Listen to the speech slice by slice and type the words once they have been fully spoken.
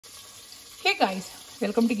Hey guys,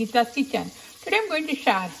 welcome to Geeta's Kitchen. Today I'm going to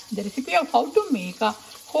share the recipe of how to make a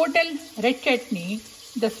hotel red chutney,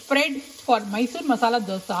 the spread for Mysore Masala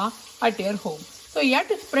Dosa at your home. So you have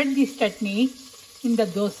to spread this chutney in the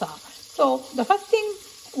dosa. So the first thing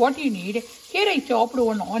what you need, here I chopped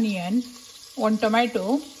one onion, one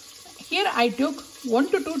tomato. Here I took 1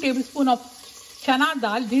 to 2 tablespoons of chana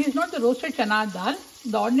dal. This is not the roasted chana dal,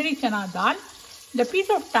 the ordinary chana dal, the piece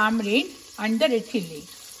of tamarind and the red chilli.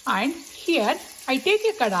 And here I take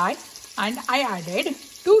a kadai and I added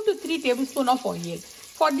 2 to 3 tablespoons of oil.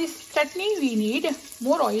 For this chutney we need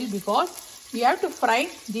more oil because we have to fry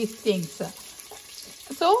these things.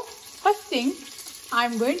 So first thing I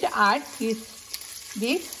am going to add is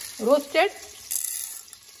this roasted,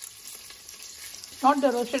 not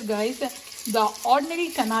the roasted guys, the ordinary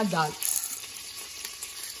chana dal.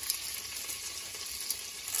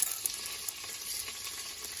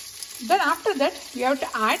 Then after that we have to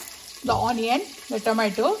add the onion, the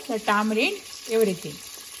tomato, the tamarind, everything.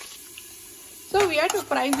 So we have to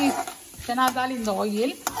fry this chana dal in the oil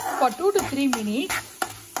for 2 to 3 minutes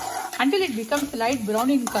until it becomes light brown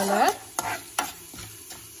in color.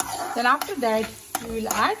 Then after that we will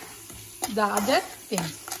add the other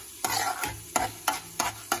things.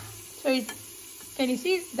 So can you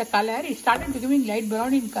see the color? It started becoming light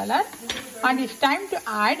brown in color and it's time to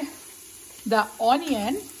add the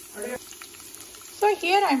onion. So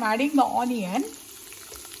here I am adding the onion.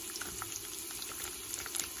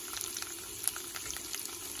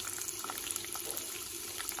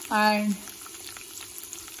 And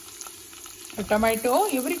the tomato,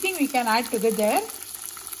 everything we can add together.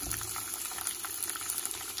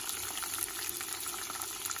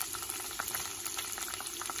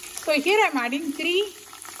 So here I am adding 3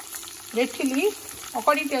 red chilies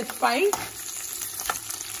according to your spice.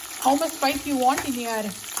 How much spice you want in your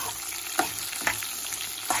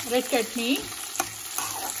red chutney.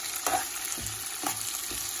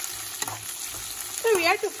 So we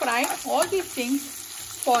have to fry all these things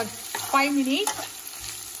for 5 minutes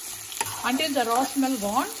until the raw smell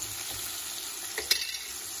gone.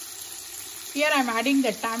 Here I am adding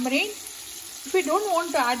the tamarind. If you don't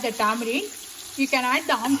want to add the tamarind, you can add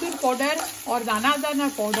the amchur powder or the anadana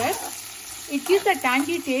powder. It gives a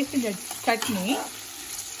tangy taste in the chutney.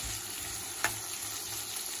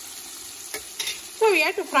 So we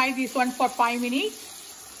have to fry this one for 5 minutes.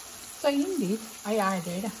 So in this I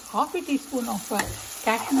added half a teaspoon of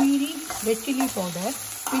Kashmiri red chilli powder,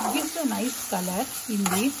 which gives a nice color in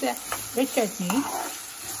this red chutney.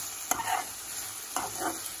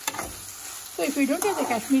 So if you don't have the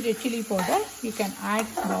Kashmiri red chilli powder, you can add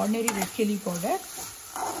the ordinary red chilli powder.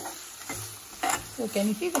 So can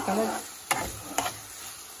you see the color?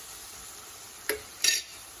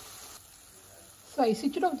 So I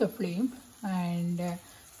switched off the flame, and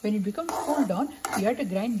when it becomes cool down, you have to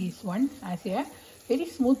grind this one as a very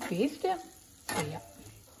smooth paste. So yeah.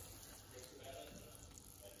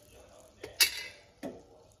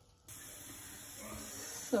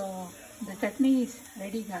 So the chutney is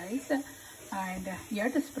ready guys, and you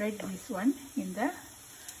have to spread this one in the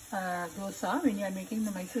dosa when you are making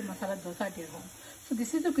the Mysore Masala Dosa at your home. So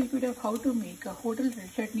this is a quick video of how to make a hotel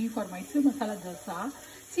red chutney for Mysore Masala Dosa.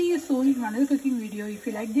 See you soon in another cooking video. If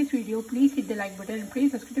you like this video, please hit the like button and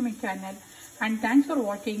please subscribe to my channel. And thanks for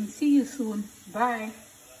watching. See you soon. Bye.